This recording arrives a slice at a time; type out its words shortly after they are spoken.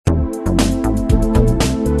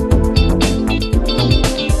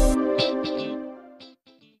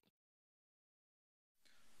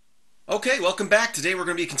Okay, welcome back. Today we're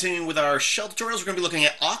going to be continuing with our shell tutorials. We're going to be looking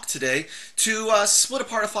at AWK today to split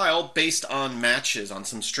apart a file based on matches, on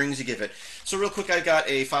some strings you give it. So real quick, I got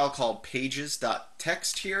a file called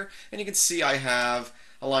pages.txt here, and you can see I have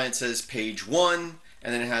a line that says page 1,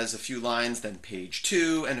 and then it has a few lines, then page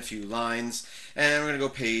 2, and a few lines, and we're going to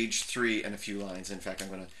go page 3 and a few lines. In fact, I'm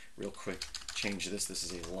going to real quick change this. This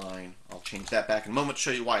is a line. I'll change that back in a moment to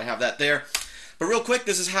show you why I have that there. But real quick,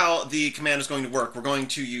 this is how the command is going to work. We're going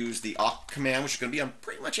to use the awk command, which is going to be on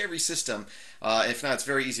pretty much every system. If not, it's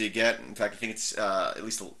very easy to get. In fact, I think it's at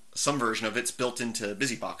least some version of it's built into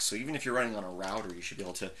BusyBox. So even if you're running on a router, you should be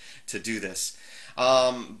able to do this.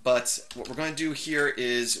 But what we're going to do here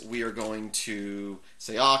is we are going to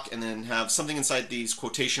say awk and then have something inside these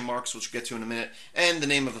quotation marks, which we'll get to in a minute, and the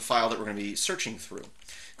name of the file that we're going to be searching through.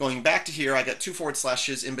 Going back to here, I got two forward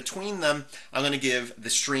slashes. In between them, I'm going to give the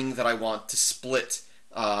string that I want to split.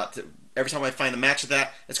 Every time I find a match of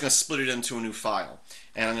that, it's going to split it into a new file.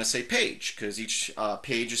 And I'm going to say page, because each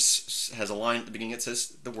page has a line at the beginning that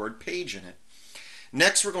says the word page in it.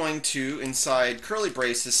 Next, we're going to, inside curly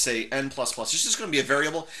braces, say n++. This is just going to be a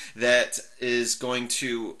variable that is going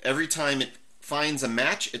to, every time it finds a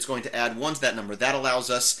match, it's going to add 1 to that number. That allows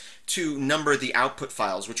us to number the output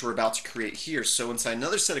files, which we're about to create here. So inside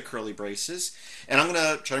another set of curly braces, and I'm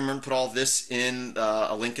going to try to remember to put all this in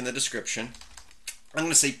a link in the description. I'm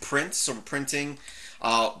going to say print, so we're printing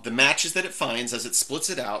the matches that it finds as it splits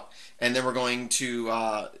it out, and then we're going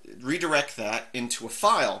to redirect that into a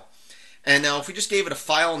file. And now if we just gave it a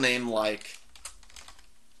file name like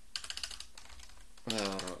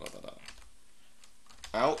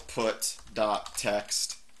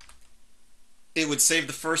output.txt, it would save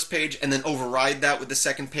the first page and then override that with the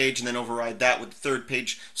second page and then override that with the third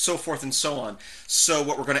page, so forth and so on. So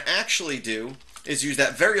what we're going to actually do is use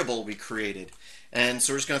that variable we created. And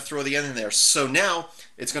so we're just going to throw the n in there. So now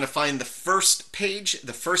it's going to find the first page,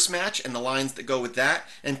 the first match, and the lines that go with that,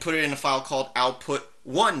 and put it in a file called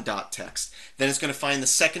output1.txt. Then it's going to find the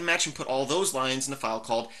second match and put all those lines in a file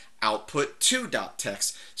called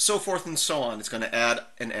output2.txt. So forth and so on. It's going to add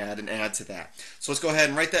and add and add to that. So let's go ahead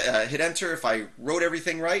and write that. Hit enter. If I wrote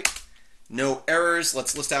everything right, no errors.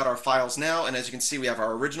 Let's list out our files now, and as you can see, we have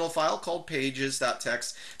our original file called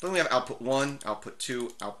pages.txt, then we have output1,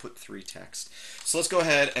 output2, output3 text. So let's go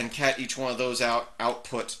ahead and cat each one of those out.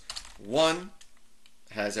 Output1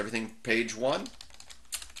 has everything page 1,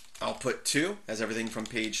 output2 has everything from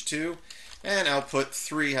page 2, and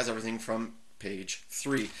output3 has everything from page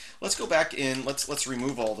 3. Let's go back in, let's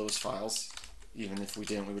remove all those files. Even if we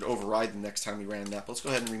didn't, we would override them next time we ran that. But let's go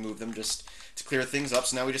ahead and remove them just to clear things up.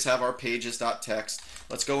 So now we just have our pages.txt.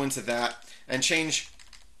 Let's go into that and change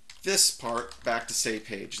this part back to say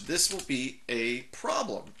page. This will be a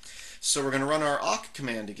problem. So we're going to run our awk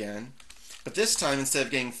command again. But this time, instead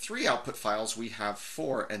of getting 3 output files, we have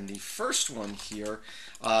 4. And the first one here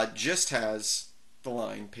just has the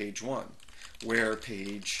line page 1, where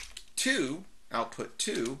page 2, output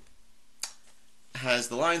 2, has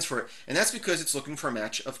the lines for it, and that's because it's looking for a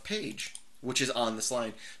match of page, which is on this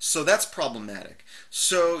line. So that's problematic.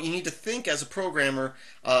 So you need to think as a programmer,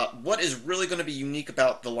 what is really going to be unique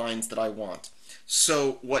about the lines that I want.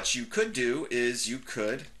 So what you could do is you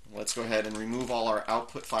could, let's go ahead and remove all our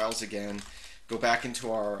output files again, go back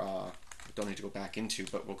into our, don't need to go back into,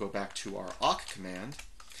 but we'll go back to our awk command,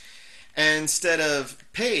 and instead of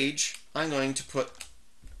page, I'm going to put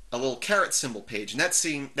a little caret symbol page, and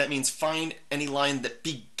that means find any line that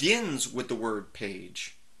begins with the word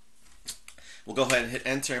page. We'll go ahead and hit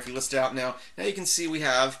enter. If we list it out now you can see we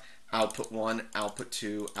have output 1, output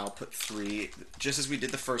 2, output 3, just as we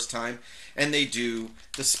did the first time, and they do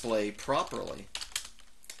display properly.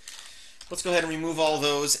 Let's go ahead and remove all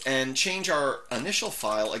those and change our initial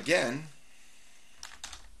file again,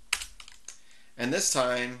 and this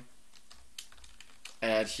time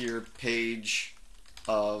add here page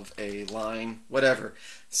of a line, whatever.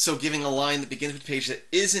 So giving a line that begins with a page that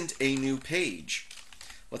isn't a new page.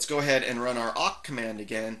 Let's go ahead and run our awk command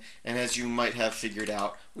again, and as you might have figured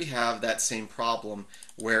out, we have that same problem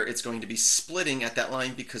where it's going to be splitting at that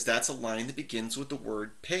line because that's a line that begins with the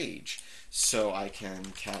word page. So I can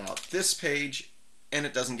cat out this page, and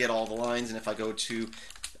it doesn't get all the lines, and if I go to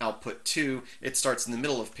output 2, it starts in the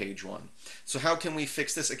middle of page 1. So how can we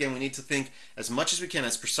fix this? Again, we need to think as much as we can,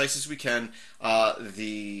 as precise as we can,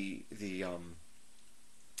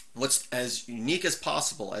 what's as unique as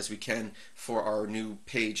possible as we can for our new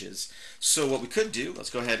pages. So what we could do, let's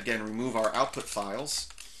go ahead again, remove our output files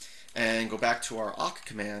and go back to our awk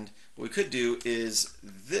command. What we could do is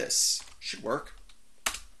this should work,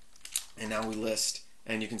 and now we list,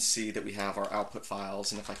 and you can see that we have our output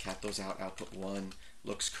files, and if I cat those out, output 1,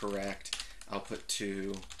 looks correct. Output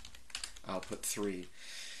 2, output 3.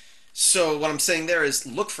 So what I'm saying there is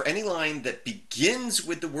look for any line that begins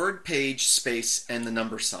with the word page, space, and the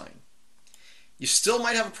number sign. You still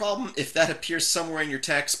might have a problem if that appears somewhere in your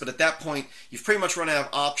text, but at that point, you've pretty much run out of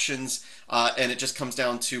options, and it just comes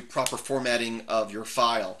down to proper formatting of your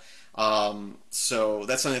file. So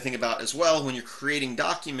that's something to think about as well. When you're creating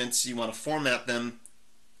documents, you want to format them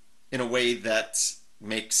in a way that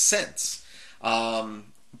makes sense.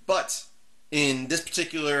 But in this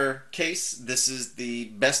particular case, this is the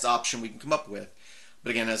best option we can come up with. But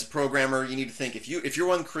again, as a programmer, you need to think, if you're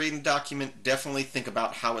one creating a document, definitely think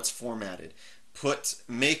about how it's formatted.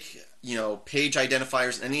 Make page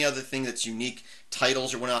identifiers, any other thing that's unique,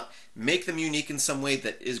 titles or whatnot, make them unique in some way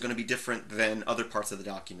that is going to be different than other parts of the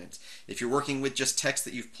document. If you're working with just text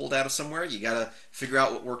that you've pulled out of somewhere, you got to figure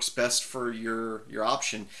out what works best for your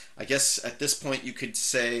option. I guess at this point you could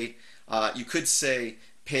say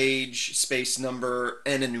page, space, number,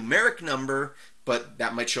 and a numeric number, but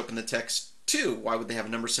that might show up in the text too. Why would they have a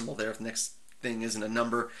number symbol there if the next thing isn't a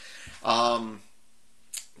number?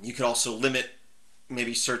 You could also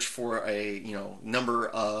maybe search for a number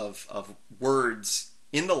of words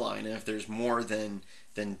in the line, and if there's more than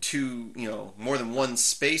more than one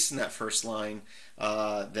space in that first line,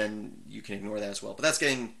 then you can ignore that as well. But that's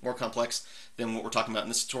getting more complex than what we're talking about in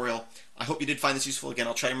this tutorial. I hope you did find this useful. Again,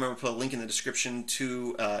 I'll try to remember to put a link in the description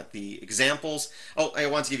to the examples. Oh, I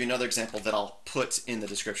want to give you another example that I'll put in the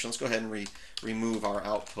description. Let's go ahead and remove our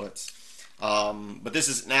output. But this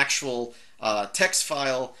is an actual text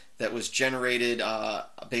file that was generated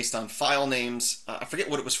based on file names. I forget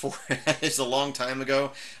what it was for. It's a long time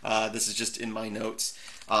ago. This is just in my notes.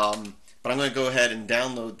 But I'm going to go ahead and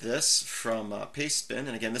download this from Pastebin.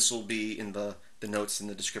 And again, this will be in the notes in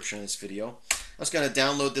the description of this video. I was going to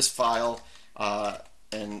download this file,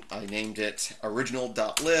 and I named it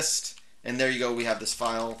original.list. And there you go. We have this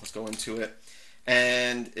file. Let's go into it.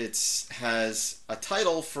 And it has a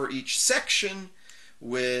title for each section,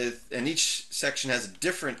 and each section has a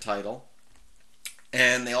different title,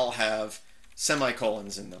 and they all have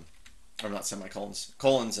semicolons in them, or not semicolons,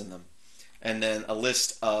 colons in them, and then a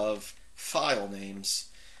list of file names.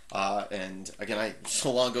 And again,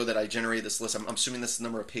 so long ago that I generated this list, I'm assuming this is the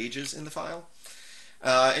number of pages in the file.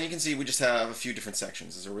 And you can see we just have a few different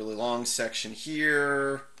sections. There's a really long section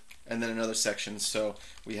here, and then another section. So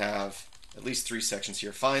we have at least 3 sections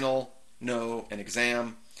here: final, no, and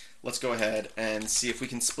exam. Let's go ahead and see if we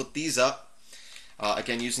can split these up,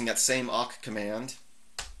 again using that same AWK command.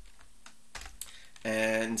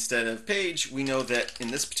 And instead of page, we know that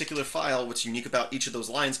in this particular file, what's unique about each of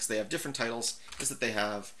those lines, because they have different titles, is that they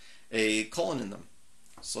have a colon in them.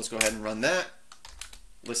 So let's go ahead and run that.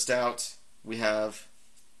 List out. We have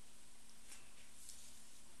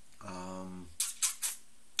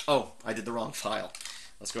oh, I did the wrong file.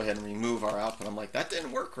 Let's go ahead and remove our output. I'm like, that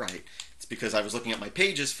didn't work right. It's because I was looking at my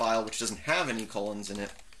pages file, which doesn't have any colons in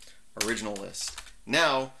it. Original list.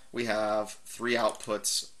 Now we have 3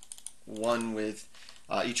 outputs, one with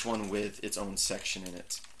each one with its own section in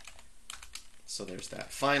it. So there's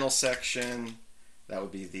that final section. That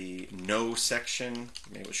would be the no section.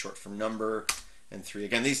 Maybe it was short for number. And 3.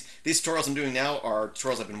 Again, these tutorials I'm doing now are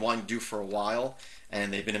tutorials I've been wanting to do for a while,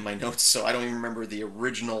 and they've been in my notes, so I don't even remember the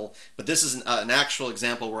original. But this is an actual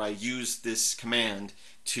example where I used this command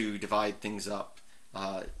to divide things up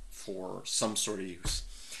for some sort of use.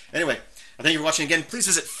 Anyway, I thank you for watching again. Please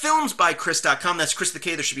visit filmsbychris.com. That's Chris with a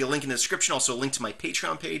K. There should be a link in the description. Also a link to my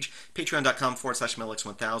Patreon page,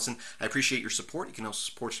 patreon.com/MetalX1000. I appreciate your support. You can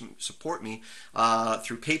also support me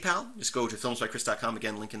through PayPal. Just go to filmsbychris.com.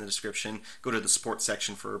 Again, link in the description. Go to the support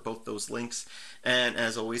section for both those links. And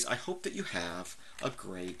as always, I hope that you have a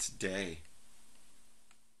great day.